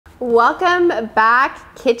Welcome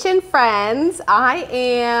back, kitchen friends. I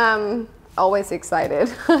am always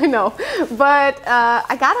excited, I know, but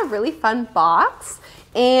I got a really fun box,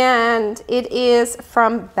 and it is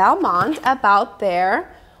from Bellmont about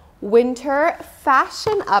their winter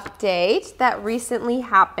fashion update that recently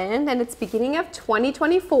happened, and it's beginning of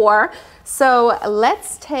 2024. So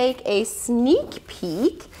let's take a sneak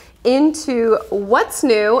peek into what's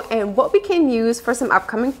new and what we can use for some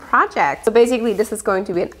upcoming projects. So basically this is going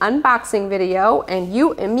to be an unboxing video, and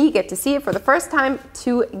you and me get to see it for the first time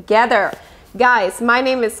together. Guys, my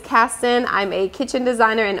name is Kerstin. I'm a kitchen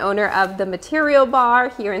designer and owner of The Material Bar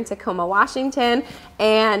here in Tacoma, Washington.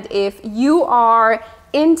 And if you are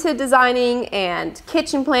into designing and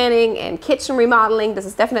kitchen planning and kitchen remodeling, this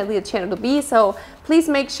is definitely the channel to be. So please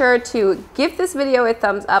make sure to give this video a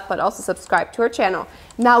thumbs up, but also subscribe to our channel.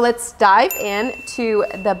 Now let's dive into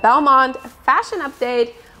the Bellmont Fashion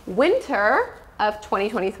Update Winter of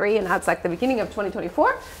 2023, and that's like the beginning of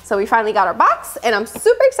 2024. So we finally got our box, and I'm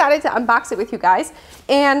super excited to unbox it with you guys.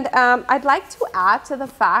 And I'd like to add to the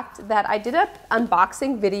fact that I did an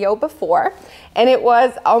unboxing video before, and it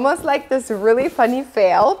was almost like this really funny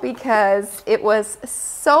fail because it was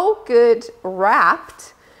so good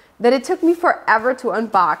wrapped that it took me forever to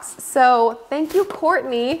unbox. So thank you,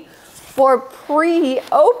 Courtney, for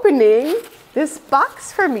pre-opening this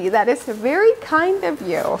box for me. That is very kind of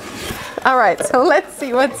you. All right, so let's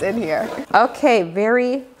see what's in here. Okay,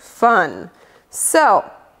 very fun.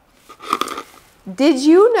 So, did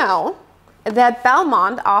you know that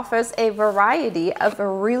Bellmont offers a variety of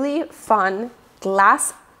really fun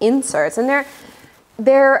glass inserts? And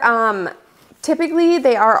they're typically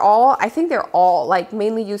they are all, I think they're all like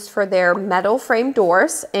mainly used for their metal frame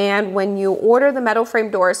doors. And when you order the metal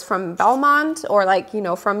frame doors from Bellmont, or like, you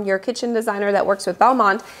know, from your kitchen designer that works with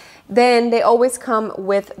Bellmont, then they always come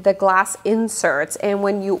with the glass inserts. And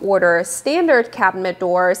when you order standard cabinet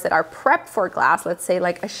doors that are prepped for glass, let's say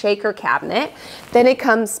like a shaker cabinet, then it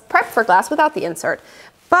comes prepped for glass without the insert.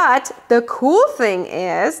 But the cool thing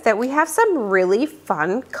is that we have some really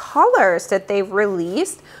fun colors that they've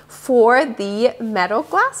released for the metal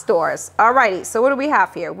glass doors. Alrighty, so what do we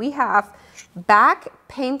have here? We have back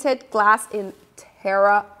painted glass in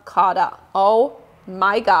terracotta. Oh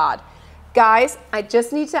my God. Guys, I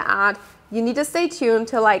just need to add, you need to stay tuned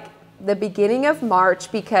to like the beginning of March,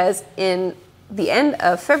 because in the end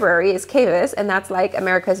of February is KBIS, and that's like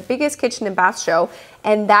America's biggest kitchen and bath show.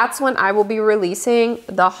 And that's when I will be releasing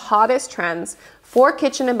the hottest trends for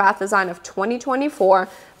kitchen and bath design of 2024.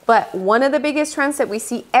 But one of the biggest trends that we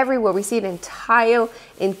see everywhere, we see it in tile,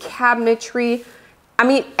 in cabinetry, I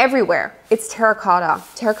mean, everywhere, it's terracotta.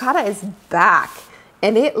 Terracotta is back,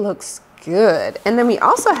 and it looks good. And then we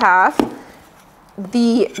also have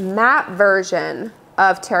the matte version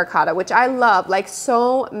of terracotta, which I love. Like,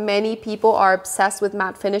 so many people are obsessed with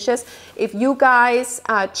matte finishes. If you guys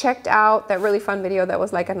checked out that really fun video that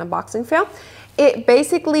was like an unboxing fail, it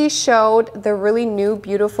basically showed the really new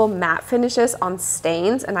beautiful matte finishes on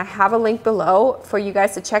stains, and I have a link below for you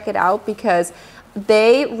guys to check it out, because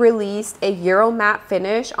they released a Euro matte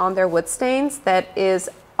finish on their wood stains that is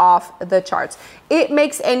off the charts. It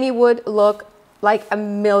makes any wood look like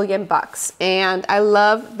 $1,000,000. And I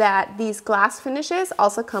love that these glass finishes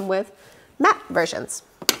also come with matte versions.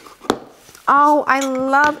 Oh, I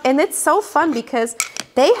love, and it's so fun because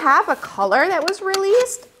they have a color that was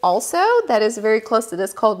released also that is very close to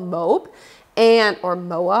this, called Mauve, or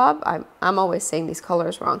Moab. I'm always saying these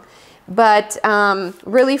colors wrong. But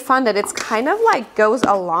really fun that it's kind of like goes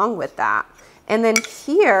along with that. And then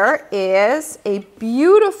here is a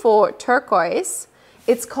beautiful turquoise.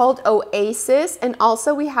 It's called Oasis, and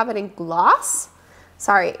also we have it in gloss.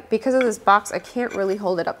 Sorry, because of this box, I can't really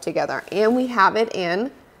hold it up together. And we have it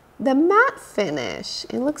in the matte finish.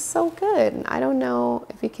 It looks so good. And I don't know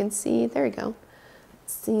if you can see, there you go.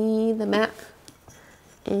 See the matte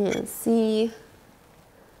and see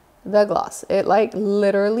the gloss. It like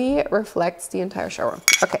literally reflects the entire showroom.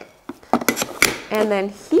 Okay. And then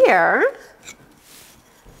here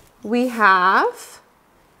we have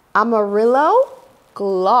Amarillo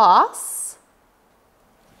gloss,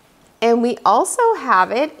 and we also have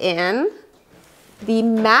it in the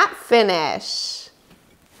matte finish.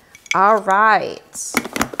 All right,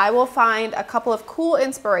 I will find a couple of cool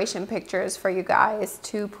inspiration pictures for you guys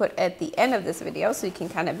to put at the end of this video, so you can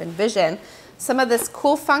kind of envision some of this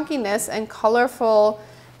cool funkiness and colorful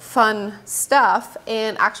fun stuff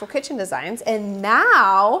in actual kitchen designs. And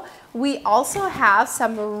now we also have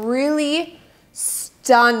some really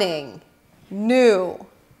stunning new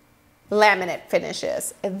laminate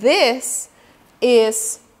finishes. This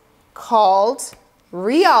is called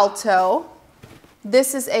Rialto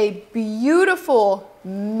This is a beautiful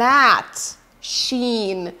matte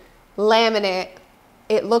sheen laminate.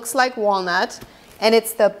 It looks like walnut, and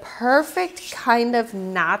it's the perfect kind of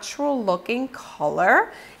natural looking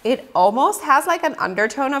color. It almost has like an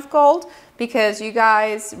undertone of gold because you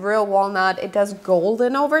guys, real walnut, it does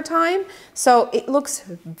golden over time. So it looks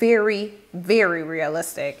very, very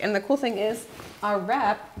realistic. And the cool thing is our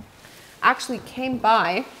rep actually came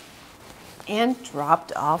by and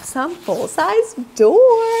dropped off some full-size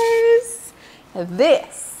doors.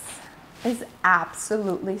 This is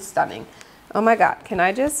absolutely stunning. Oh my God, can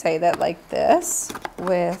I just say that like this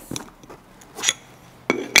with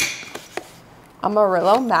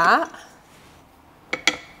Amarillo matte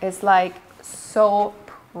is like so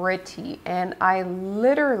pretty, and I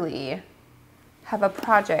literally have a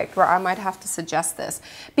project where I might have to suggest this,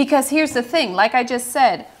 because here's the thing, like I just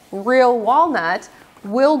said, real walnut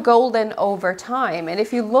will golden over time. And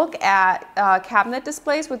if you look at cabinet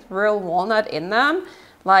displays with real walnut in them,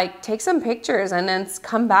 like take some pictures and then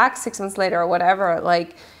come back 6 months later or whatever,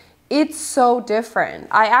 like it's so different.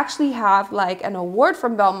 I actually have like an award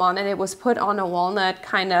from Bellmont, and it was put on a walnut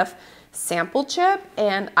kind of sample chip,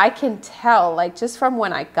 and I can tell like just from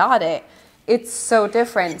when I got it, it's so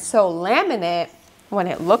different. So laminate, when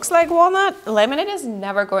it looks like walnut, laminate is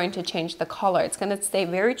never going to change the color. It's gonna stay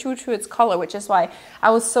very true to its color, which is why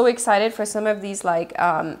I was so excited for some of these like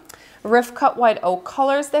rift cut white oak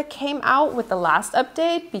colors that came out with the last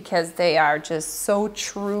update, because they are just so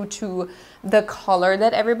true to the color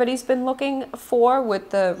that everybody's been looking for with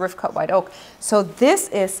the rift cut white oak. So this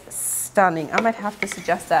is stunning. I might have to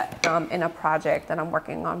suggest that in a project that I'm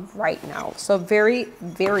working on right now. So very,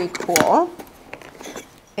 very cool.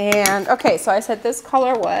 And okay, so I said this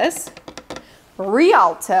color was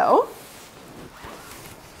Rialto.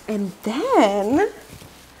 And then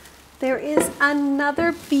there is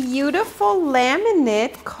another beautiful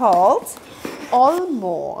laminate called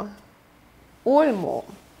Olmo.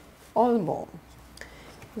 Olmo.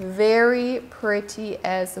 Very pretty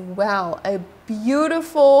as well. A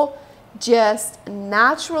beautiful, just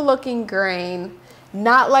natural looking grain.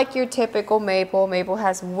 Not like your typical maple. Maple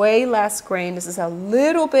has way less grain. This is a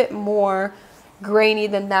little bit more grainy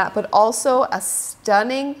than that, but also a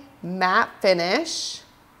stunning matte finish.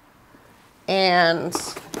 And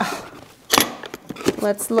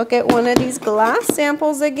let's look at one of these glass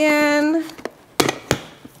samples again.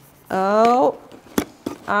 Oh,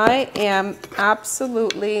 I am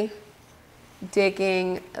absolutely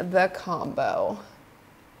digging the combo.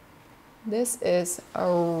 This is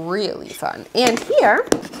really fun. And here,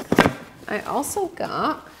 I also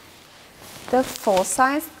got the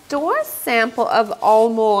full-size door sample of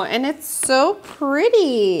Olmo, and it's so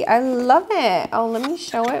pretty. I love it. Oh, let me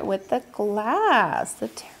show it with the glass, the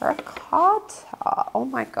terracotta. Oh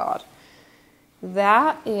my God.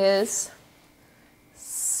 That is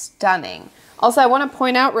stunning. Also, I want to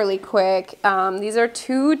point out really quick, these are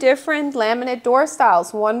two different laminate door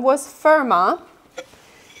styles. One was Firma,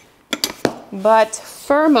 but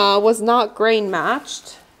Firma was not grain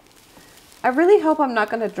matched. I really hope I'm not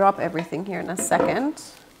going to drop everything here in a second.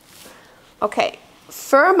 Okay,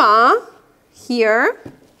 Firma here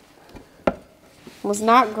was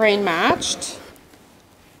not grain matched.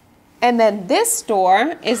 And then this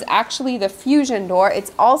door is actually the fusion door.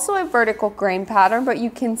 It's also a vertical grain pattern, but you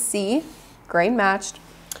can see grain matched.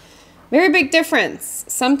 Very big difference.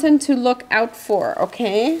 Something to look out for,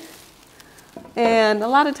 okay? And a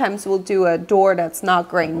lot of times we'll do a door that's not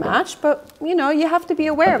grain matched, but you know, you have to be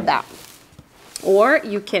aware of that. Or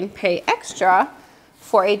you can pay extra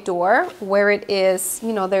for a door where it is,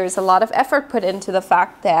 you know, there's a lot of effort put into the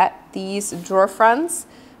fact that these drawer fronts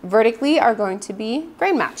vertically are going to be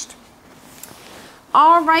grain matched.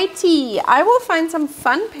 Alrighty, I will find some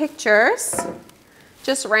fun pictures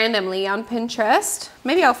just randomly on Pinterest.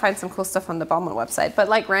 Maybe I'll find some cool stuff on the Bellmont website, but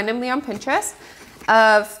like randomly on Pinterest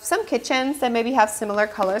of some kitchens that maybe have similar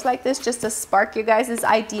colors like this, just to spark you guys'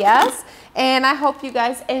 ideas. And I hope you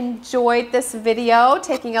guys enjoyed this video,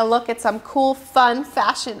 taking a look at some cool, fun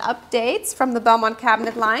fashion updates from the Bellmont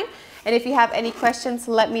cabinet line. And if you have any questions,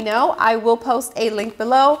 let me know. I will post a link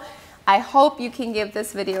below. I hope you can give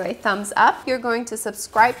this video a thumbs up. You're going to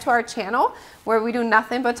subscribe to our channel where we do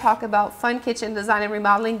nothing but talk about fun kitchen design and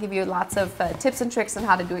remodeling, give you lots of tips and tricks on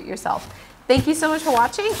how to do it yourself. Thank you so much for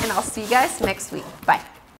watching, and I'll see you guys next week. Bye.